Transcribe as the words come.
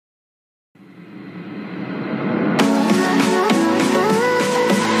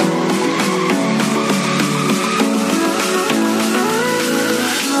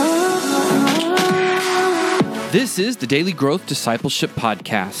This is the Daily Growth Discipleship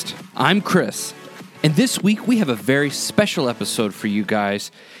Podcast. I'm Chris, and this week we have a very special episode for you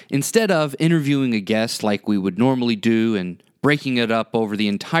guys. Instead of interviewing a guest like we would normally do and breaking it up over the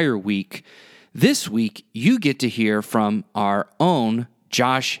entire week, this week you get to hear from our own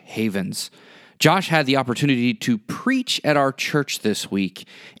Josh Havens. Josh had the opportunity to preach at our church this week,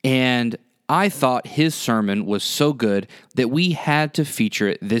 and I thought his sermon was so good that we had to feature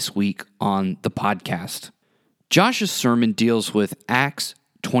it this week on the podcast. Josh's sermon deals with Acts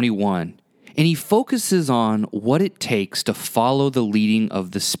 21, and he focuses on what it takes to follow the leading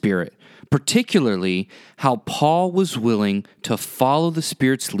of the Spirit, particularly how Paul was willing to follow the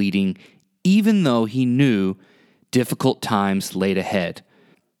Spirit's leading even though he knew difficult times laid ahead.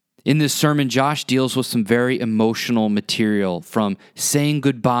 In this sermon, Josh deals with some very emotional material, from saying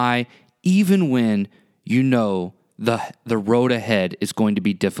goodbye even when you know the road ahead is going to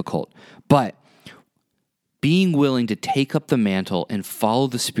be difficult, but being willing to take up the mantle and follow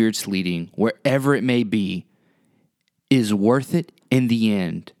the Spirit's leading wherever it may be is worth it in the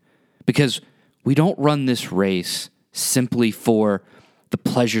end, because we don't run this race simply for the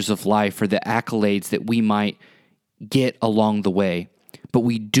pleasures of life or the accolades that we might get along the way, but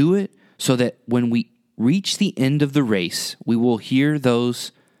we do it so that when we reach the end of the race, we will hear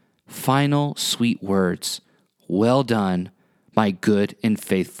those final sweet words, "Well done, my good and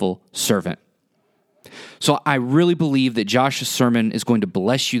faithful servant." So I really believe that Josh's sermon is going to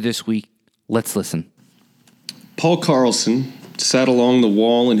bless you this week. Let's listen. Paul Carlson sat along the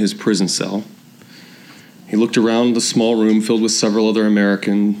wall in his prison cell. He looked around the small room filled with several other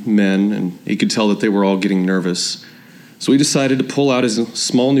American men, and he could tell that they were all getting nervous. So he decided to pull out his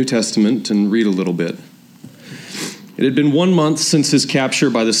small New Testament and read a little bit. It had been 1 month since his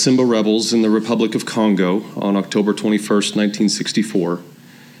capture by the Simba rebels in the Republic of Congo on October 21st, 1964.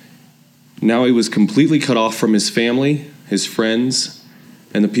 Now he was completely cut off from his family, his friends,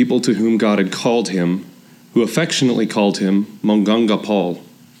 and the people to whom God had called him, who affectionately called him Monganga Paul.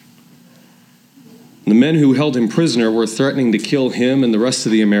 The men who held him prisoner were threatening to kill him and the rest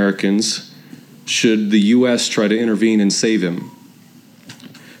of the Americans should the U.S. try to intervene and save him.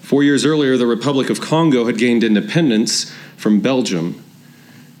 4 years earlier, the Republic of Congo had gained independence from Belgium.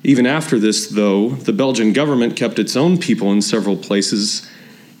 Even after this, though, the Belgian government kept its own people in several places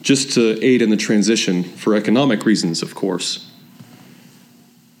just to aid in the transition, for economic reasons, of course.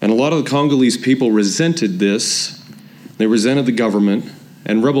 And a lot of the Congolese people resented this. They resented the government,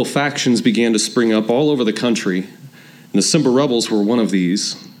 and rebel factions began to spring up all over the country. And the Simba rebels were one of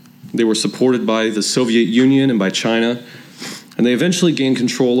these. They were supported by the Soviet Union and by China, and they eventually gained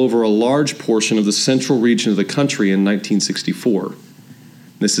control over a large portion of the central region of the country in 1964.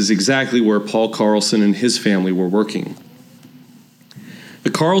 This is exactly where Paul Carlson and his family were working. The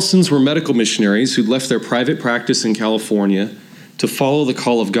Carlsons were medical missionaries who'd left their private practice in California to follow the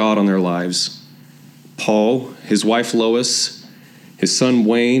call of God on their lives. Paul, his wife Lois, his son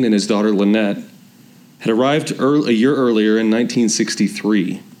Wayne, and his daughter Lynette had arrived a year earlier in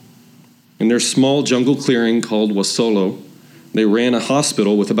 1963. In their small jungle clearing called Wasolo, they ran a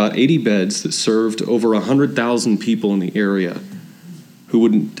hospital with about 80 beds that served over 100,000 people in the area who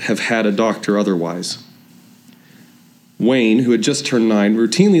wouldn't have had a doctor otherwise. Wayne, who had just turned 9,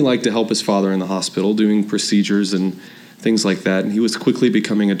 routinely liked to help his father in the hospital, doing procedures and things like that, and he was quickly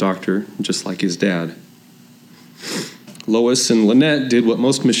becoming a doctor, just like his dad. Lois and Lynette did what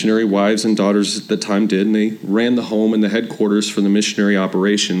most missionary wives and daughters at the time did, and they ran the home and the headquarters for the missionary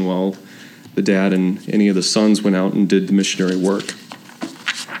operation while the dad and any of the sons went out and did the missionary work.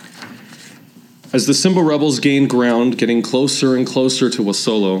 As the Simba rebels gained ground, getting closer and closer to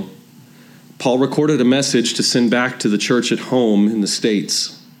Wasolo, Paul recorded a message to send back to the church at home in the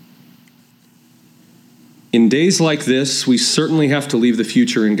States. In days like this, we certainly have to leave the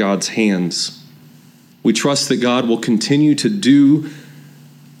future in God's hands. We trust that God will continue to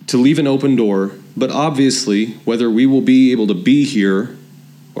leave an open door, but obviously, whether we will be able to be here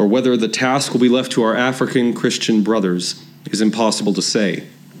or whether the task will be left to our African Christian brothers is impossible to say.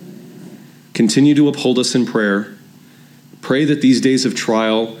 Continue to uphold us in prayer. Pray that these days of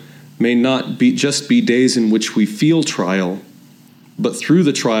trial may not be just be days in which we feel trial, but through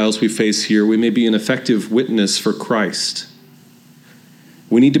the trials we face here, we may be an effective witness for Christ.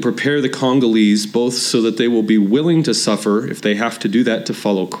 We need to prepare the Congolese both so that they will be willing to suffer if they have to do that to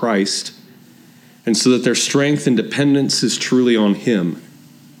follow Christ, and so that their strength and dependence is truly on Him,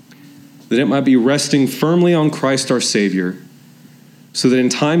 that it might be resting firmly on Christ our Savior, so that in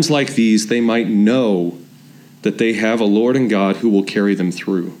times like these they might know that they have a Lord and God who will carry them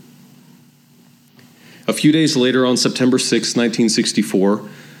through. A few days later, on September 6, 1964,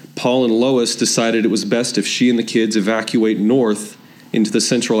 Paul and Lois decided it was best if she and the kids evacuate north into the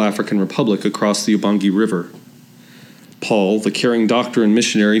Central African Republic across the Ubangi River. Paul, the caring doctor and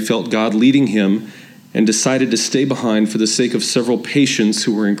missionary, felt God leading him and decided to stay behind for the sake of several patients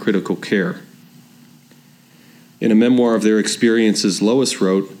who were in critical care. In a memoir of their experiences, Lois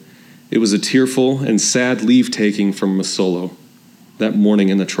wrote, "It was a tearful and sad leave-taking from Masolo that morning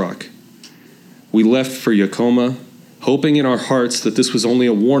in the truck. We left for Yakoma, hoping in our hearts that this was only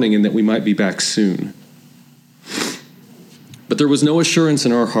a warning and that we might be back soon. But there was no assurance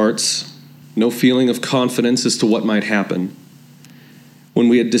in our hearts, no feeling of confidence as to what might happen. When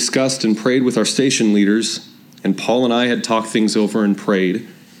we had discussed and prayed with our station leaders, and Paul and I had talked things over and prayed,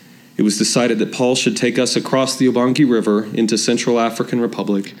 it was decided that Paul should take us across the Ubangi River into Central African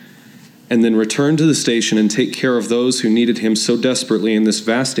Republic and then return to the station and take care of those who needed him so desperately in this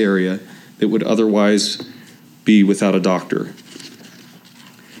vast area that would otherwise be without a doctor.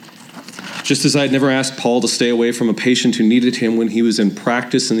 Just as I had never asked Paul to stay away from a patient who needed him when he was in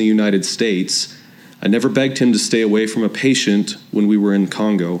practice in the United States, I never begged him to stay away from a patient when we were in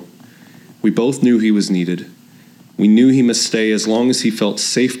Congo. We both knew he was needed. We knew he must stay as long as he felt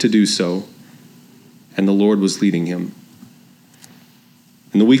safe to do so, and the Lord was leading him."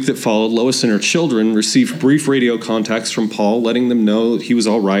 In the week that followed, Lois and her children received brief radio contacts from Paul, letting them know that he was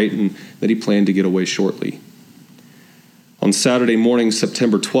all right and that he planned to get away shortly. On Saturday morning,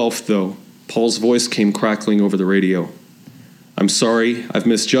 September 12th, though, Paul's voice came crackling over the radio. "I'm sorry, I've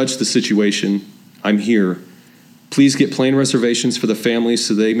misjudged the situation. I'm here. Please get plane reservations for the families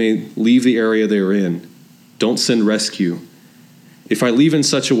so they may leave the area they are in. Don't send rescue. If I leave in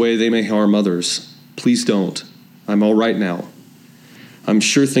such a way they may harm others. Please don't. I'm all right now. I'm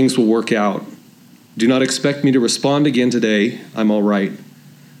sure things will work out. Do not expect me to respond again today. I'm all right.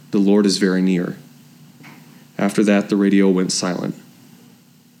 The Lord is very near." After that, the radio went silent.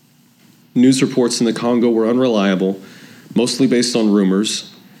 News reports in the Congo were unreliable, mostly based on rumors,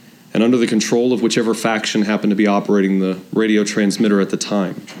 and under the control of whichever faction happened to be operating the radio transmitter at the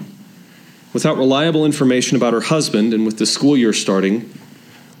time. Without reliable information about her husband and with the school year starting,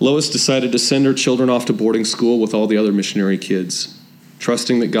 Lois decided to send her children off to boarding school with all the other missionary kids,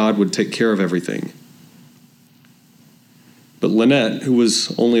 trusting that God would take care of everything. But Lynette, who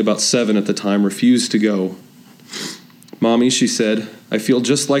was only about 7 at the time, refused to go. "Mommy," she said, "I feel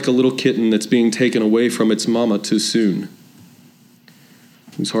just like a little kitten that's being taken away from its mama too soon."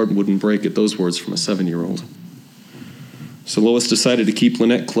 Whose heart wouldn't break at those words from a 7-year-old? So Lois decided to keep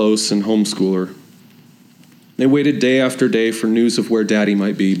Lynette close and homeschool her. They waited day after day for news of where Daddy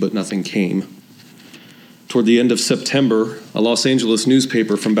might be, but nothing came. Toward the end of September, a Los Angeles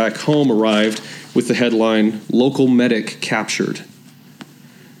newspaper from back home arrived with the headline, "Local Medic Captured."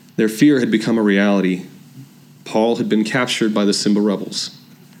 Their fear had become a reality. Paul had been captured by the Simba rebels.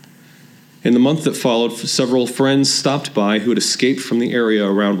 In the month that followed, several friends stopped by who had escaped from the area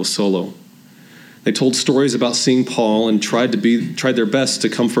around Wasolo. They told stories about seeing Paul and tried their best to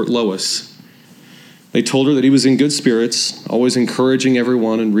comfort Lois. They told her that he was in good spirits, always encouraging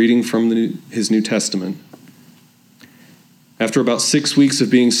everyone and reading from his New Testament. After about 6 weeks of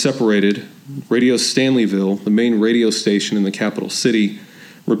being separated, Radio Stanleyville, the main radio station in the capital city,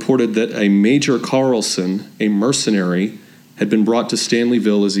 reported that a Major Carlson, a mercenary, had been brought to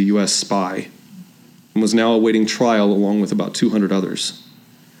Stanleyville as a U.S. spy and was now awaiting trial along with about 200 others.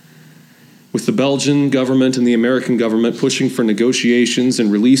 With the Belgian government and the American government pushing for negotiations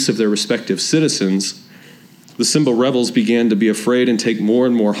and release of their respective citizens, the Simba rebels began to be afraid and take more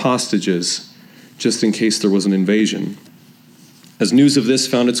and more hostages, just in case there was an invasion. As news of this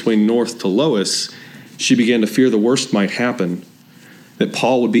found its way north to Lois, she began to fear the worst might happen, that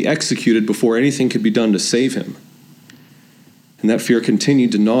Paul would be executed before anything could be done to save him. And that fear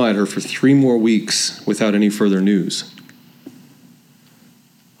continued to gnaw at her for 3 more weeks without any further news.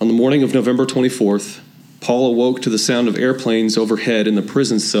 On the morning of November 24th, Paul awoke to the sound of airplanes overhead in the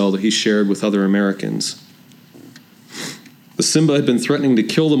prison cell that he shared with other Americans. The Simba had been threatening to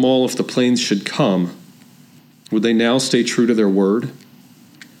kill them all if the planes should come. Would they now stay true to their word?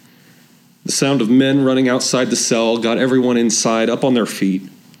 The sound of men running outside the cell got everyone inside up on their feet.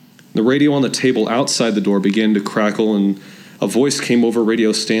 The radio on the table outside the door began to crackle, and a voice came over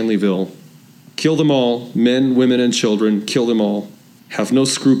Radio Stanleyville. "Kill them all, men, women, and children, kill them all. Have no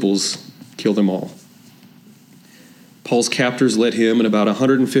scruples, kill them all." Paul's captors led him and about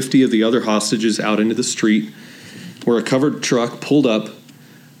 150 of the other hostages out into the street, where a covered truck pulled up,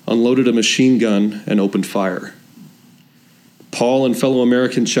 unloaded a machine gun, and opened fire. Paul and fellow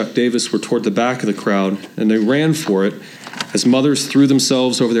American Chuck Davis were toward the back of the crowd, and they ran for it as mothers threw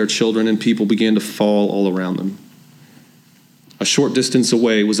themselves over their children and people began to fall all around them. A short distance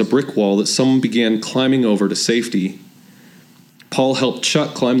away was a brick wall that someone began climbing over to safety. Paul helped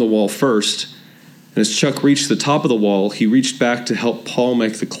Chuck climb the wall first, and as Chuck reached the top of the wall, he reached back to help Paul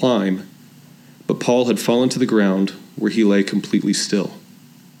make the climb, but Paul had fallen to the ground where he lay completely still.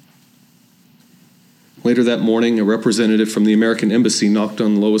 Later that morning, a representative from the American Embassy knocked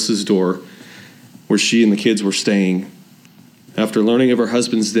on Lois's door, where she and the kids were staying. After learning of her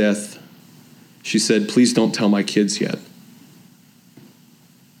husband's death, she said, "Please don't tell my kids yet."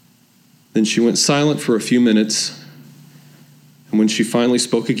 Then she went silent for a few minutes, and when she finally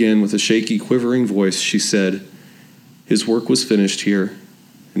spoke again with a shaky, quivering voice, she said, "His work was finished here,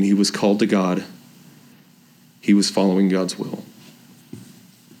 and he was called to God. He was following God's will."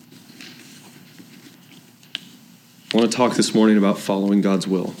 I want to talk this morning about following God's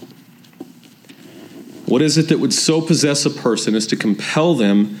will. What is it that would so possess a person as to compel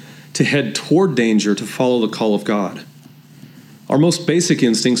them to head toward danger to follow the call of God? Our most basic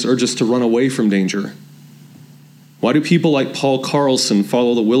instincts are just to run away from danger. Why do people like Paul Carlson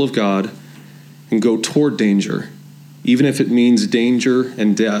follow the will of God and go toward danger, even if it means danger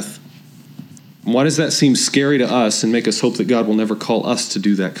and death? And why does that seem scary to us and make us hope that God will never call us to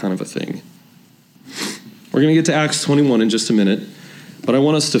do that kind of a thing? We're going to get to Acts 21 in just a minute, but I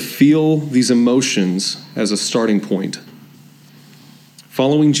want us to feel these emotions as a starting point.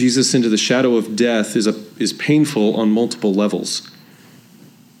 Following Jesus into the shadow of death is painful on multiple levels.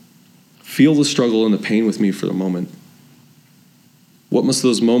 Feel the struggle and the pain with me for a moment. What must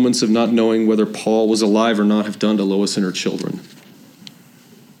those moments of not knowing whether Paul was alive or not have done to Lois and her children?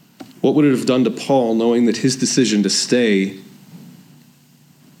 What would it have done to Paul knowing that his decision to stay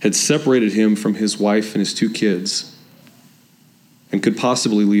had separated him from his wife and his 2 kids and could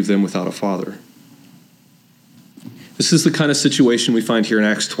possibly leave them without a father? This is the kind of situation we find here in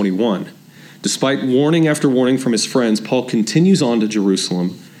Acts 21. Despite warning after warning from his friends, Paul continues on to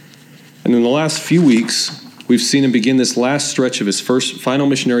Jerusalem. And in the last few weeks, we've seen him begin this last stretch of his final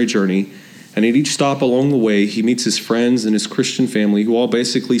missionary journey. And at each stop along the way, he meets his friends and his Christian family who all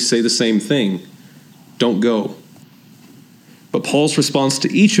basically say the same thing: don't go. But Paul's response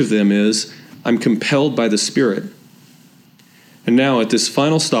to each of them is, "I'm compelled by the Spirit." And now, at this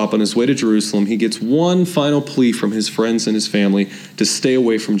final stop on his way to Jerusalem, he gets one final plea from his friends and his family to stay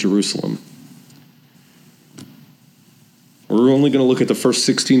away from Jerusalem. We're only going to look at the first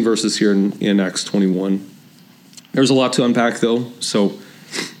 16 verses here in Acts 21. There's a lot to unpack, though, so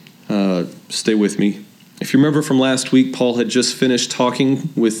stay with me. If you remember from last week, Paul had just finished talking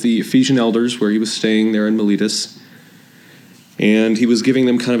with the Ephesian elders where he was staying there in Miletus. And he was giving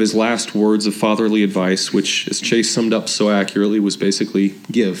them kind of his last words of fatherly advice, which, as Chase summed up so accurately, was basically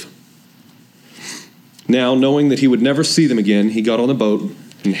give. Now, knowing that he would never see them again, he got on a boat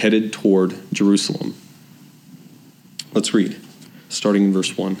and headed toward Jerusalem. Let's read, starting in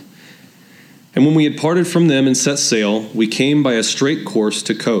verse 1. "And when we had parted from them and set sail, we came by a straight course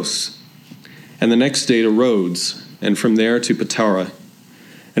to Kos, and the next day to Rhodes, and from there to Patara.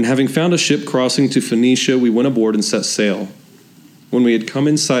 And having found a ship crossing to Phoenicia, we went aboard and set sail. When we had come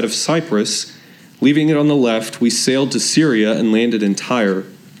in sight of Cyprus, leaving it on the left, we sailed to Syria and landed in Tyre,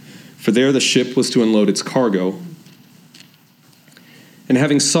 for there the ship was to unload its cargo. And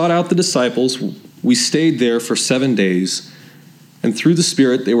having sought out the disciples, we stayed there for 7 days, and through the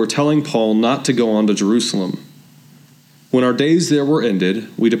Spirit they were telling Paul not to go on to Jerusalem. When our days there were ended,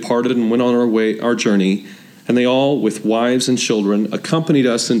 we departed and went on our journey, and they all, with wives and children, accompanied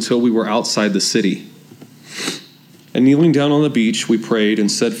us until we were outside the city. And kneeling down on the beach, we prayed and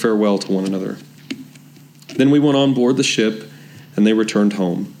said farewell to one another. Then we went on board the ship, and they returned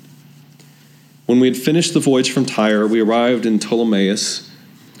home. When we had finished the voyage from Tyre, we arrived in Ptolemais,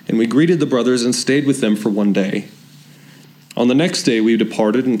 and we greeted the brothers and stayed with them for 1 day. On the next day we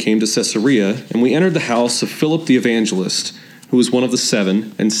departed and came to Caesarea, and we entered the house of Philip the evangelist, who was one of the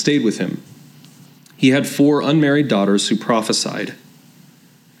 7, and stayed with him. He had 4 unmarried daughters who prophesied.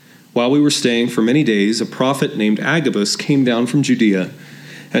 While we were staying for many days, a prophet named Agabus came down from Judea,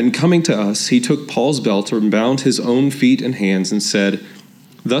 and coming to us, he took Paul's belt and bound his own feet and hands and said,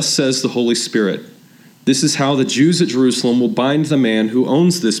 "Thus says the Holy Spirit, this is how the Jews at Jerusalem will bind the man who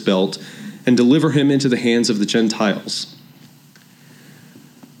owns this belt and deliver him into the hands of the Gentiles."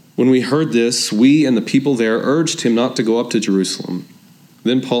 When we heard this, we and the people there urged him not to go up to Jerusalem.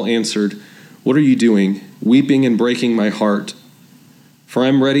 Then Paul answered, "What are you doing, weeping and breaking my heart? For I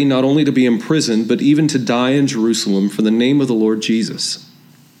am ready not only to be imprisoned, but even to die in Jerusalem for the name of the Lord Jesus."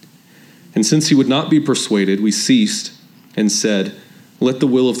 And since he would not be persuaded, we ceased and said, "Let the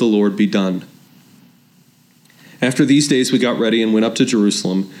will of the Lord be done." After these days we got ready and went up to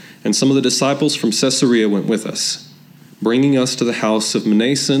Jerusalem, and some of the disciples from Caesarea went with us. bringing us to the house of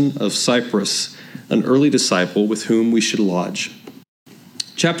Mnason of Cyprus, an early disciple with whom we should lodge.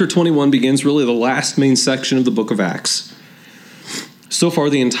 Chapter 21 begins really the last main section of the book of Acts. So far,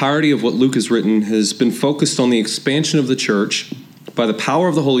 the entirety of what Luke has written has been focused on the expansion of the church by the power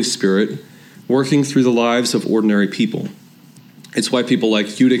of the Holy Spirit working through the lives of ordinary people. It's why people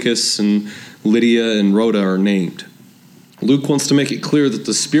like Eutychus and Lydia and Rhoda are named. Luke wants to make it clear that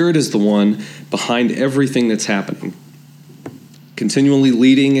the Spirit is the one behind everything that's happening, continually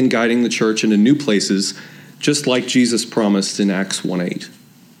leading and guiding the church into new places, just like Jesus promised in Acts 1:8.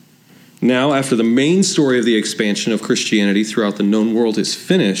 Now, after the main story of the expansion of Christianity throughout the known world is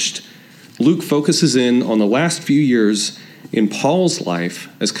finished, Luke focuses in on the last few years in Paul's life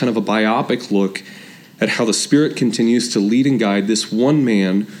as kind of a biopic look at how the Spirit continues to lead and guide this one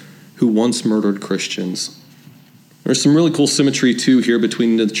man who once murdered Christians. There's some really cool symmetry, too, here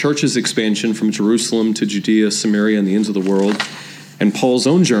between the church's expansion from Jerusalem to Judea, Samaria, and the ends of the world, and Paul's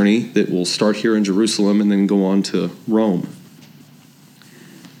own journey that will start here in Jerusalem and then go on to Rome.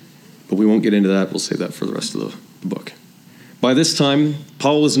 But we won't get into that. We'll save that for the rest of the book. By this time,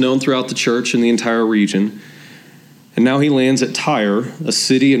 Paul was known throughout the church and the entire region, and now he lands at Tyre, a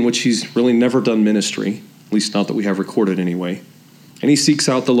city in which he's really never done ministry, at least not that we have recorded anyway, and he seeks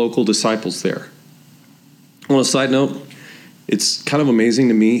out the local disciples there. On a side note, it's kind of amazing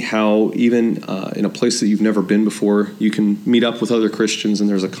to me how even in a place that you've never been before, you can meet up with other Christians and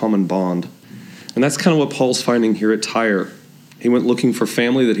there's a common bond. And that's kind of what Paul's finding here at Tyre. He went looking for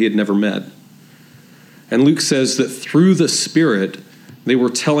family that he had never met. And Luke says that through the Spirit, they were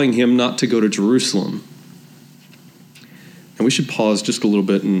telling him not to go to Jerusalem. And we should pause just a little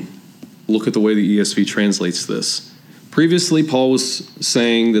bit and look at the way the ESV translates this. Previously, Paul was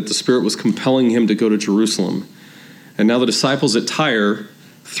saying that the Spirit was compelling him to go to Jerusalem. And now the disciples at Tyre,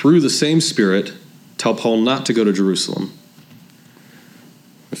 through the same Spirit, tell Paul not to go to Jerusalem.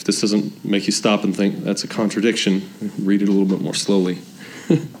 If this doesn't make you stop and think that's a contradiction, read it a little bit more slowly.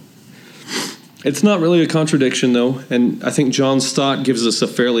 It's not really a contradiction, though, and I think John Stott gives us a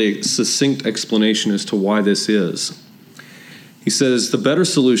fairly succinct explanation as to why this is. He says, the better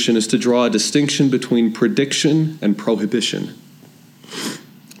solution is to draw a distinction between prediction and prohibition.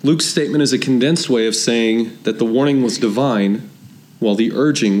 Luke's statement is a condensed way of saying that the warning was divine, while the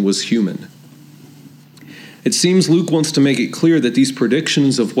urging was human. It seems Luke wants to make it clear that these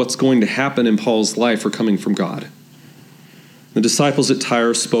predictions of what's going to happen in Paul's life are coming from God. The disciples at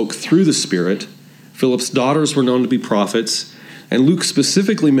Tyre spoke through the Spirit. Philip's daughters were known to be prophets, and Luke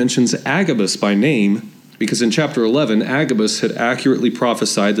specifically mentions Agabus by name because in chapter 11, Agabus had accurately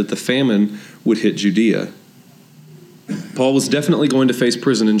prophesied that the famine would hit Judea. Paul was definitely going to face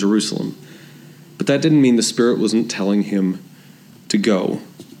prison in Jerusalem, but that didn't mean the Spirit wasn't telling him to go.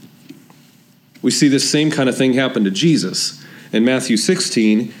 We see this same kind of thing happen to Jesus. In Matthew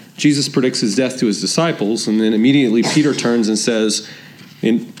 16, Jesus predicts his death to his disciples, and then immediately Peter turns and says,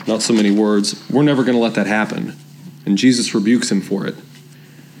 in not so many words, we're never going to let that happen. And Jesus rebukes him for it.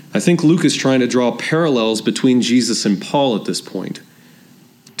 I think Luke is trying to draw parallels between Jesus and Paul at this point,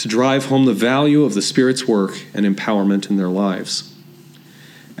 to drive home the value of the Spirit's work and empowerment in their lives.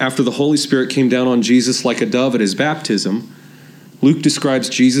 After the Holy Spirit came down on Jesus like a dove at his baptism, Luke describes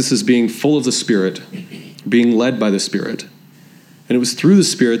Jesus as being full of the Spirit, being led by the Spirit. And it was through the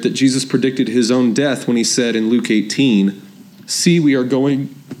Spirit that Jesus predicted his own death when he said in Luke 18, "See, we are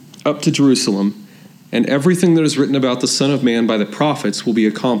going up to Jerusalem, and everything that is written about the Son of Man by the prophets will be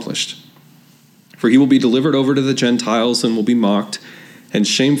accomplished. For he will be delivered over to the Gentiles and will be mocked and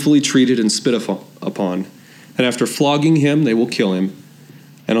shamefully treated and spit upon. And after flogging him, they will kill him,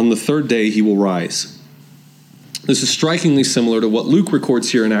 and on the third day he will rise." This is strikingly similar to what Luke records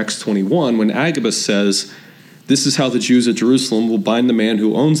here in Acts 21 when Agabus says, "This is how the Jews at Jerusalem will bind the man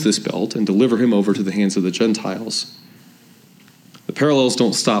who owns this belt and deliver him over to the hands of the Gentiles." The parallels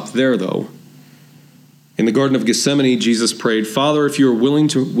don't stop there, though. In the Garden of Gethsemane, Jesus prayed, "Father, if you are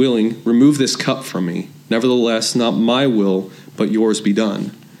willing, remove this cup from me. Nevertheless, not my will, but yours be done."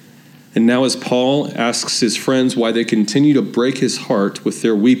 And now as Paul asks his friends why they continue to break his heart with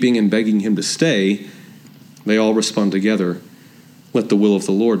their weeping and begging him to stay, they all respond together, "Let the will of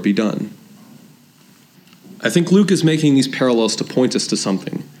the Lord be done." I think Luke is making these parallels to point us to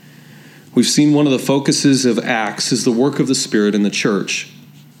something. We've seen one of the focuses of Acts is the work of the Spirit in the church.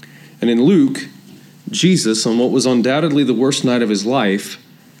 And in Luke, Jesus, on what was undoubtedly the worst night of his life,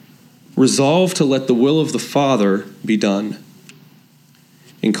 resolved to let the will of the Father be done.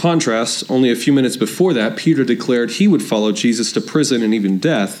 In contrast, only a few minutes before that, Peter declared he would follow Jesus to prison and even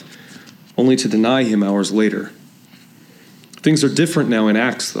death, only to deny him hours later. Things are different now in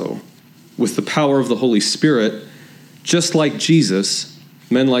Acts, though. With the power of the Holy Spirit, Just like Jesus,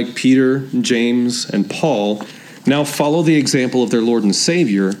 men like Peter, James, and Paul now follow the example of their Lord and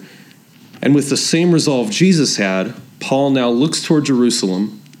Savior, and with the same resolve Jesus had, Paul now looks toward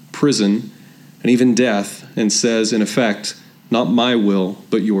Jerusalem, prison, and even death, and says, in effect, "Not my will,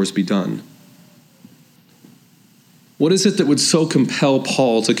 but yours be done." What is it that would so compel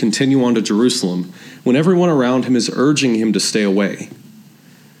Paul to continue on to Jerusalem when everyone around him is urging him to stay away?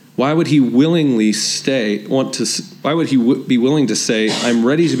 Why would he be willing to say, "I'm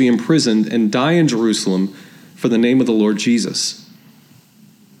ready to be imprisoned and die in Jerusalem for the name of the Lord Jesus"?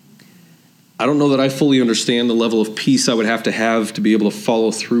 I don't know that I fully understand the level of peace I would have to be able to follow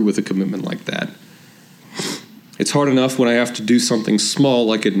through with a commitment like that. It's hard enough when I have to do something small,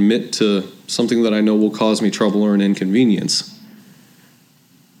 like admit to something that I know will cause me trouble or an inconvenience.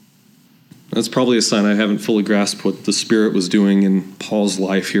 That's probably a sign I haven't fully grasped what the Spirit was doing in Paul's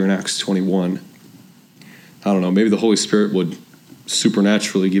life here in Acts 21. I don't know, maybe the Holy Spirit would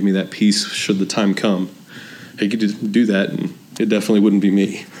supernaturally give me that peace should the time come. He could do that, and it definitely wouldn't be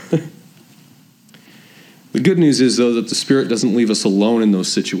me. The good news is, though, that the Spirit doesn't leave us alone in those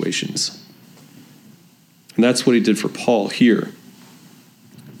situations. And that's what he did for Paul here.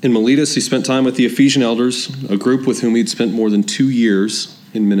 In Miletus, he spent time with the Ephesian elders, a group with whom he'd spent more than 2 years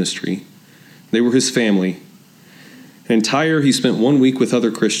in ministry. They were his family. In Tyre, he spent 1 week with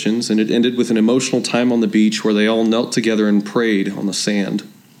other Christians, and it ended with an emotional time on the beach where they all knelt together and prayed on the sand.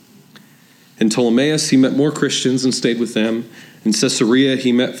 In Ptolemais, he met more Christians and stayed with them. In Caesarea,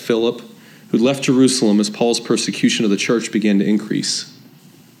 he met Philip, who left Jerusalem as Paul's persecution of the church began to increase.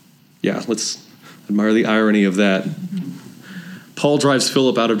 Yeah, let's admire the irony of that. Paul drives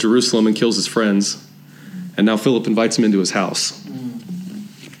Philip out of Jerusalem and kills his friends, and now Philip invites him into his house.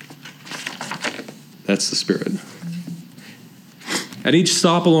 That's the Spirit. At each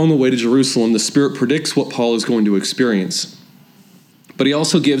stop along the way to Jerusalem, the Spirit predicts what Paul is going to experience. But he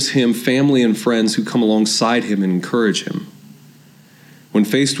also gives him family and friends who come alongside him and encourage him. When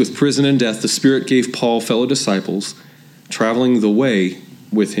faced with prison and death, the Spirit gave Paul fellow disciples traveling the way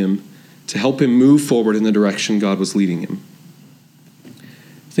with him to help him move forward in the direction God was leading him.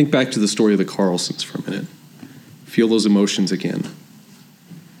 Think back to the story of the Carlsons for a minute. Feel those emotions again.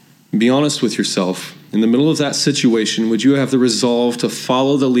 Be honest with yourself. In the middle of that situation, would you have the resolve to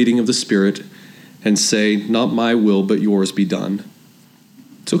follow the leading of the Spirit and say, "Not my will, but yours be done"?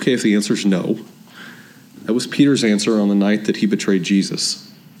 It's okay if the answer is no. That was Peter's answer on the night that he betrayed Jesus.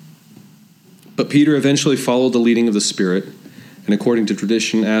 But Peter eventually followed the leading of the Spirit, and according to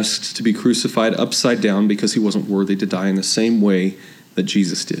tradition, asked to be crucified upside down because he wasn't worthy to die in the same way that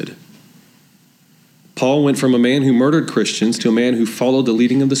Jesus did. Paul went from a man who murdered Christians to a man who followed the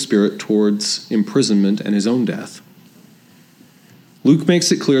leading of the Spirit towards imprisonment and his own death. Luke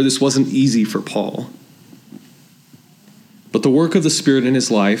makes it clear this wasn't easy for Paul. But the work of the Spirit in his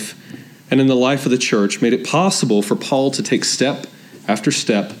life and in the life of the church made it possible for Paul to take step after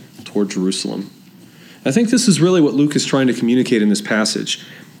step toward Jerusalem. I think this is really what Luke is trying to communicate in this passage.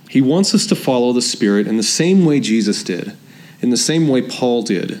 He wants us to follow the Spirit in the same way Jesus did, in the same way Paul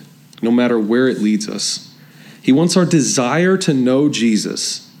did, no matter where it leads us. He wants our desire to know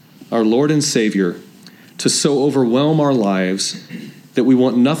Jesus, our Lord and Savior, to so overwhelm our lives that we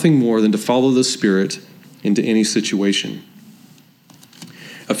want nothing more than to follow the Spirit into any situation.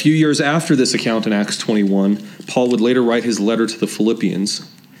 A few years after this account in Acts 21, Paul would later write his letter to the Philippians.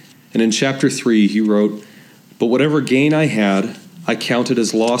 And in chapter 3, he wrote, "But whatever gain I had, I counted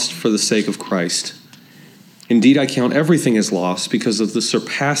as lost for the sake of Christ. Indeed, I count everything as lost because of the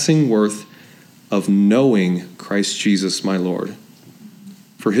surpassing worth of knowing Christ Jesus my Lord.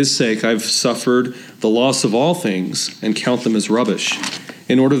 For his sake, I've suffered the loss of all things and count them as rubbish,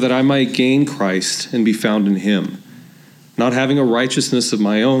 in order that I might gain Christ and be found in him, not having a righteousness of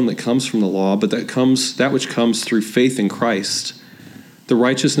my own that comes from the law, but that which comes through faith in Christ, the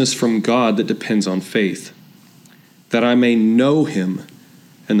righteousness from God that depends on faith, that I may know him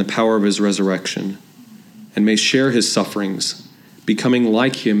and the power of his resurrection, and may share his sufferings, becoming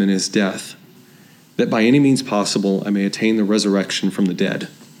like him in his death, that by any means possible I may attain the resurrection from the dead."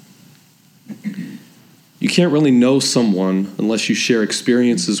 You can't really know someone unless you share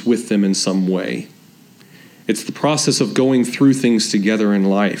experiences with them in some way. It's the process of going through things together in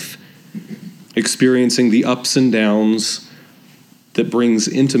life, experiencing the ups and downs that brings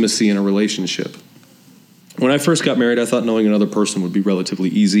intimacy in a relationship. When I first got married, I thought knowing another person would be relatively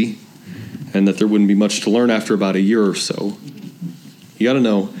easy and that there wouldn't be much to learn after about a year or so. You got to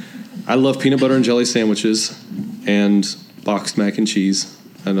know, I love peanut butter and jelly sandwiches and boxed mac and cheese.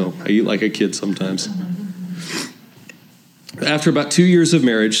 I know, I eat like a kid sometimes. After about 2 years of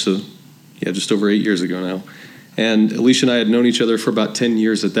marriage, so just over 8 years ago now, And Alicia and I had known each other for about 10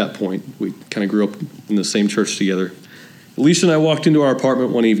 years at that point. We kind of grew up in the same church together. Alicia and I walked into our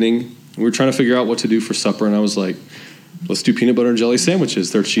apartment one evening. We were trying to figure out what to do for supper, and I was like, let's do peanut butter and jelly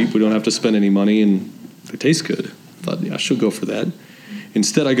sandwiches. They're cheap. We don't have to spend any money, and they taste good. I thought, yeah, she'll go for that.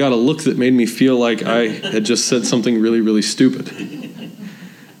 Instead, I got a look that made me feel like I had just said something really, really stupid.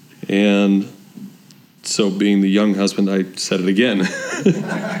 And so being the young husband, I said it again,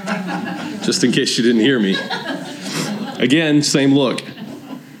 just in case she didn't hear me. Again, same look.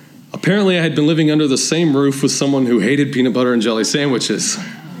 Apparently, I had been living under the same roof with someone who hated peanut butter and jelly sandwiches,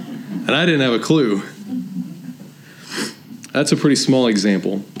 and I didn't have a clue. That's a pretty small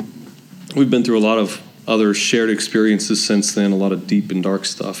example. We've been through a lot of other shared experiences since then, a lot of deep and dark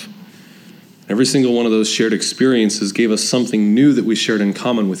stuff. Every single one of those shared experiences gave us something new that we shared in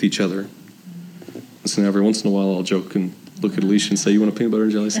common with each other. Listen, every once in a while I'll joke and look at Alicia and say, you want a peanut butter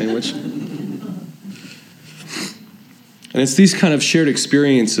and jelly sandwich? And it's these kind of shared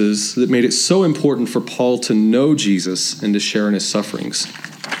experiences that made it so important for Paul to know Jesus and to share in his sufferings.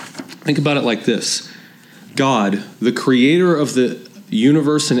 Think about it like this. God, the creator of the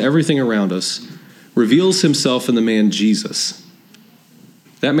universe and everything around us, reveals himself in the man Jesus.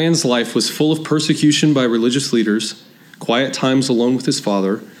 That man's life was full of persecution by religious leaders, quiet times alone with his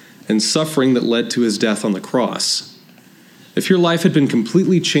Father, and suffering that led to his death on the cross. If your life had been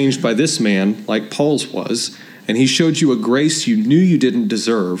completely changed by this man, like Paul's was, and he showed you a grace you knew you didn't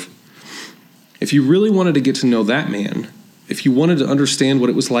deserve, if you really wanted to get to know that man, if you wanted to understand what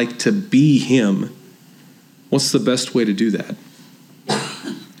it was like to be him, what's the best way to do that?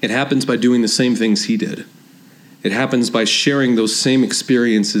 It happens by doing the same things he did. It happens by sharing those same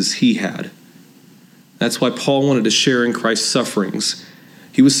experiences he had. That's why Paul wanted to share in Christ's sufferings.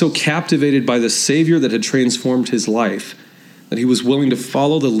 He was so captivated by the Savior that had transformed his life that he was willing to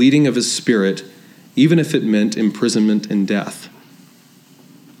follow the leading of his Spirit, even if it meant imprisonment and death.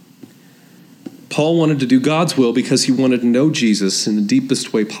 Paul wanted to do God's will because he wanted to know Jesus in the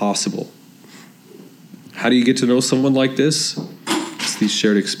deepest way possible. How do you get to know someone like this? It's these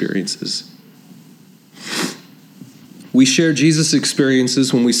shared experiences. We share Jesus'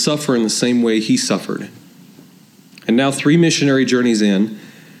 experiences when we suffer in the same way he suffered. And now 3 missionary journeys in,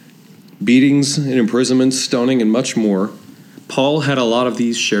 beatings and imprisonments, stoning, and much more, Paul had a lot of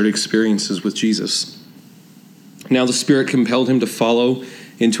these shared experiences with Jesus. Now the Spirit compelled him to follow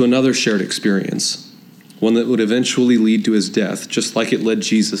into another shared experience, one that would eventually lead to his death, just like it led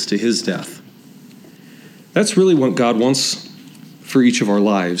Jesus to his death. That's really what God wants for each of our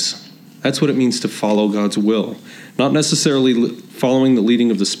lives. That's what it means to follow God's will. Not necessarily following the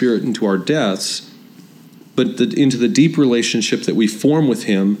leading of the Spirit into our deaths, but into the deep relationship that we form with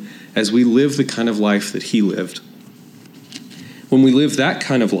him as we live the kind of life that he lived. When we live that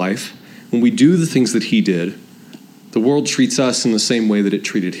kind of life, when we do the things that he did, the world treats us in the same way that it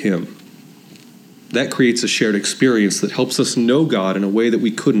treated him. That creates a shared experience that helps us know God in a way that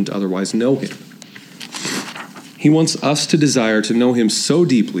we couldn't otherwise know him. He wants us to desire to know him so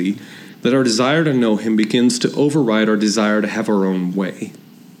deeply that our desire to know him begins to override our desire to have our own way.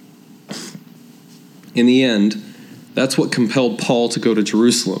 In the end, that's what compelled Paul to go to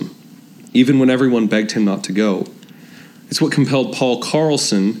Jerusalem, even when everyone begged him not to go. It's what compelled Paul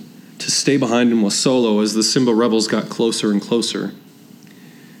Carlson to stay behind in Wasolo as the Simba rebels got closer and closer.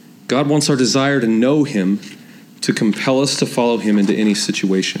 God wants our desire to know him to compel us to follow him into any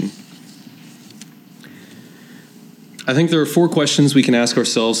situation. I think there are 4 questions we can ask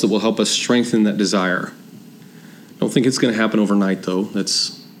ourselves that will help us strengthen that desire. I don't think it's going to happen overnight, though.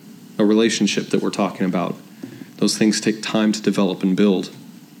 That's a relationship that we're talking about. Those things take time to develop and build.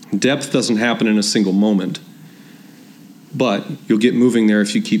 Depth doesn't happen in a single moment, but you'll get moving there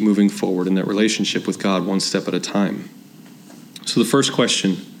if you keep moving forward in that relationship with God one step at a time. So the first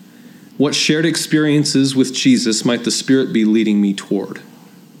question, what shared experiences with Jesus might the Spirit be leading me toward?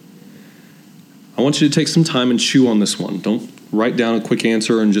 I want you to take some time and chew on this one. Don't write down a quick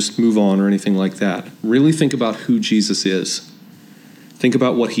answer and just move on or anything like that. Really think about who Jesus is. Think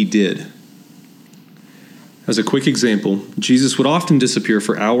about what he did. As a quick example, Jesus would often disappear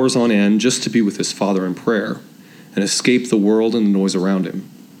for hours on end just to be with his Father in prayer and escape the world and the noise around him.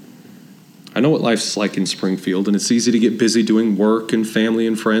 I know what life's like in Springfield, and it's easy to get busy doing work and family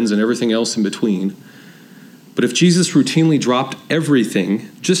and friends and everything else in between. But if Jesus routinely dropped everything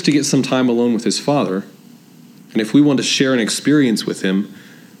just to get some time alone with his Father, and if we want to share an experience with him,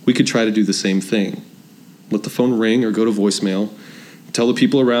 we could try to do the same thing. Let the phone ring or go to voicemail. Tell the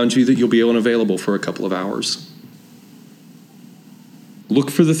people around you that you'll be unavailable for a couple of hours. Look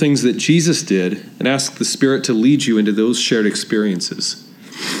for the things that Jesus did and ask the Spirit to lead you into those shared experiences.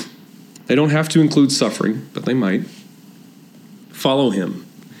 They don't have to include suffering, but they might. Follow him.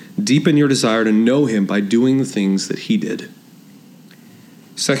 Deepen your desire to know him by doing the things that he did.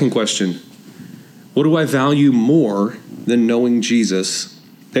 Second question, what do I value more than knowing Jesus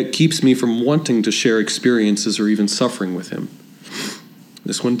that keeps me from wanting to share experiences or even suffering with him?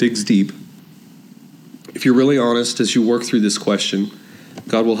 This one digs deep. If you're really honest as you work through this question,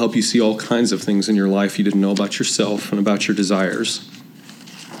 God will help you see all kinds of things in your life you didn't know about yourself and about your desires.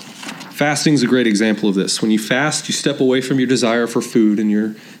 Fasting is a great example of this. When you fast, you step away from your desire for food and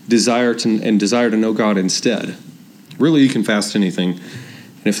your desire to know God instead. Really, you can fast anything.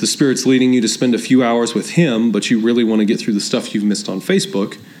 And if the Spirit's leading you to spend a few hours with him, but you really want to get through the stuff you've missed on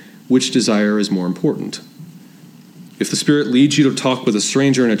Facebook, which desire is more important? If the Spirit leads you to talk with a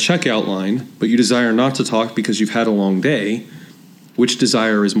stranger in a checkout line, but you desire not to talk because you've had a long day, which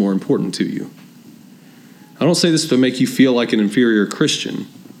desire is more important to you? I don't say this to make you feel like an inferior Christian.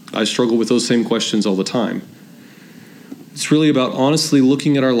 I struggle with those same questions all the time. It's really about honestly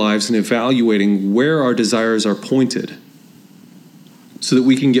looking at our lives and evaluating where our desires are pointed so that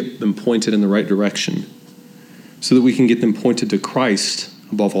we can get them pointed in the right direction, so that we can get them pointed to Christ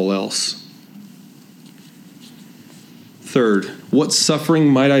above all else. Third, what suffering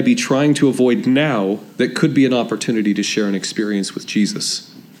might I be trying to avoid now that could be an opportunity to share an experience with Jesus?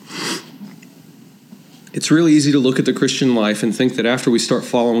 It's really easy to look at the Christian life and think that after we start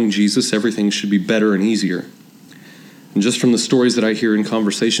following Jesus, everything should be better and easier. And just from the stories that I hear in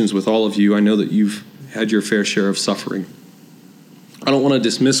conversations with all of you, I know that you've had your fair share of suffering. I don't want to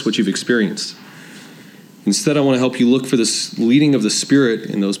dismiss what you've experienced. Instead, I want to help you look for this leading of the Spirit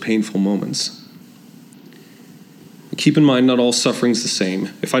in those painful moments. Keep in mind, not all suffering's the same.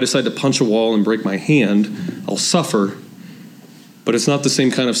 If I decide to punch a wall and break my hand, I'll suffer, but it's not the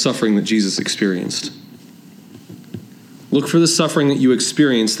same kind of suffering that Jesus experienced. Look for the suffering that you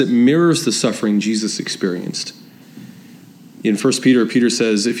experience that mirrors the suffering Jesus experienced. In 1 Peter, Peter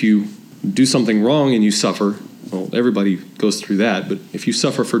says, if you do something wrong and you suffer, well, everybody goes through that, but if you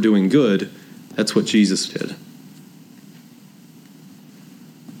suffer for doing good, that's what Jesus did.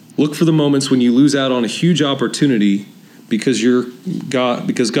 Look for the moments when you lose out on a huge opportunity because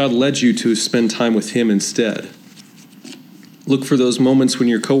God led you to spend time with him instead. Look for those moments when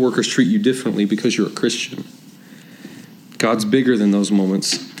your coworkers treat you differently because you're a Christian. God's bigger than those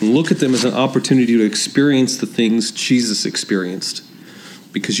moments. And look at them as an opportunity to experience the things Jesus experienced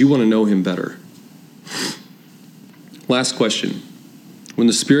because you want to know him better. Last question. When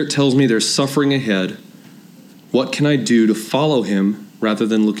the Spirit tells me there's suffering ahead, what can I do to follow him rather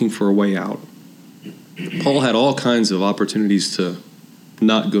than looking for a way out? Paul had all kinds of opportunities to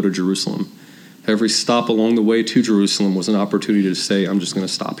not go to Jerusalem. Every stop along the way to Jerusalem was an opportunity to say, I'm just going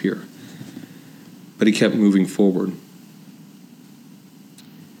to stop here. But he kept moving forward.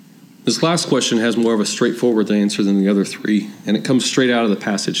 This last question has more of a straightforward answer than the other three, and it comes straight out of the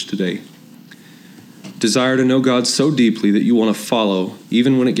passage today. Desire to know God so deeply that you want to follow,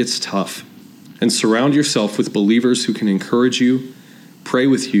 even when it gets tough, and surround yourself with believers who can encourage you, pray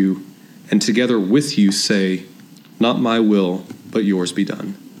with you, and together with you say, not my will, but yours be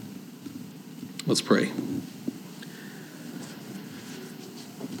done. Let's pray.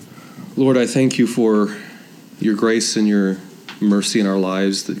 Lord, I thank you for your grace and your mercy in our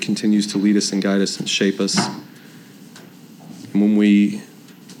lives that continues to lead us and guide us and shape us. And when we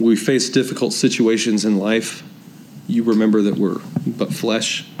face difficult situations in life, you remember that we're but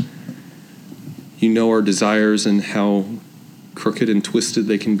flesh. You know our desires and how crooked and twisted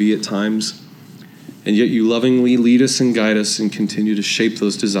they can be at times. And yet you lovingly lead us and guide us and continue to shape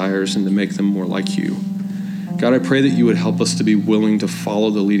those desires and to make them more like you. God, I pray that you would help us to be willing to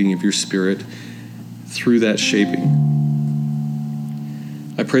follow the leading of your Spirit through that shaping.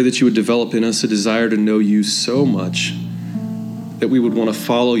 I pray that you would develop in us a desire to know you so much that we would want to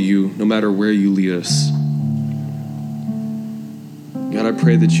follow you no matter where you lead us. God, I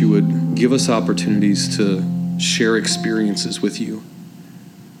pray that you would give us opportunities to share experiences with you.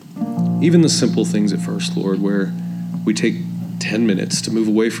 Even the simple things at first, Lord, where we take 10 minutes to move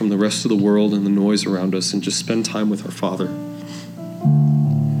away from the rest of the world and the noise around us and just spend time with our Father.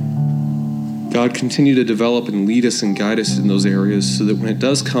 God, continue to develop and lead us and guide us in those areas so that when it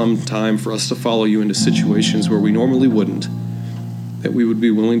does come time for us to follow you into situations where we normally wouldn't, that we would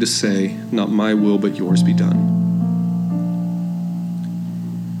be willing to say, not my will, but yours be done.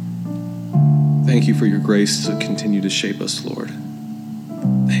 Thank you for your grace to continue to shape us, Lord.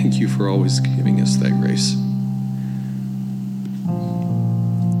 Thank you for always giving us that grace.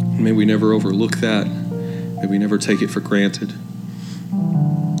 May we never overlook that. May we never take it for granted.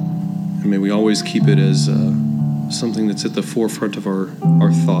 And may we always keep it as something that's at the forefront of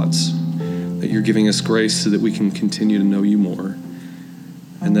our thoughts that you're giving us grace so that we can continue to know you more,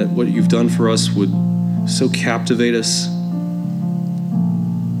 and that what you've done for us would so captivate us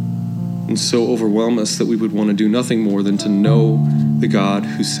and so overwhelm us that we would want to do nothing more than to know the God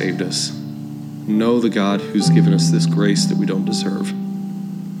who saved us, know the God who's given us this grace that we don't deserve.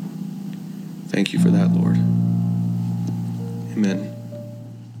 Thank you for that, Lord. Amen.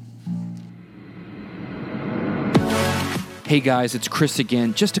 Hey guys, it's Chris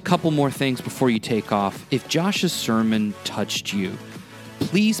again. Just a couple more things before you take off. If Josh's sermon touched you,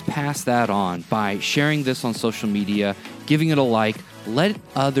 please pass that on by sharing this on social media, giving it a like. Let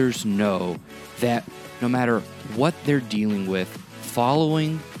others know that no matter what they're dealing with,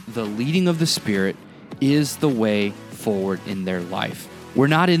 following the leading of the Spirit is the way forward in their life. We're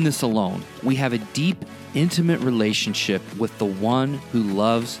not in this alone. We have a deep, intimate relationship with the one who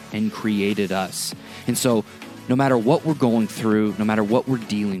loves and created us. And so no matter what we're going through, no matter what we're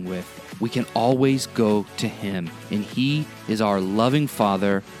dealing with, we can always go to Him. And He is our loving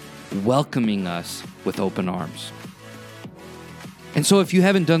Father, welcoming us with open arms. And so if you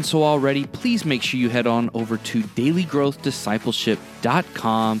haven't done so already, please make sure you head on over to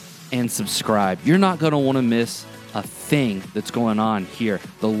dailygrowthdiscipleship.com and subscribe. You're not going to want to miss a thing that's going on here.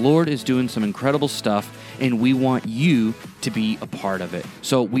 The Lord is doing some incredible stuff, and we want you to be a part of it.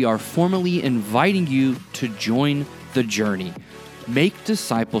 So we are formally inviting you to join the journey. Make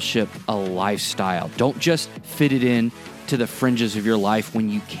discipleship a lifestyle. Don't just fit it in to the fringes of your life when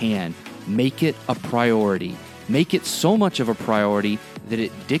you can. Make it a priority. Make it so much of a priority that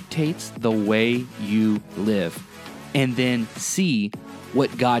it dictates the way you live. And then see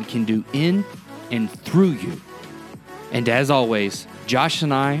what God can do in and through you. And as always, Josh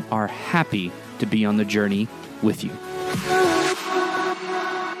and I are happy to be on the journey with you.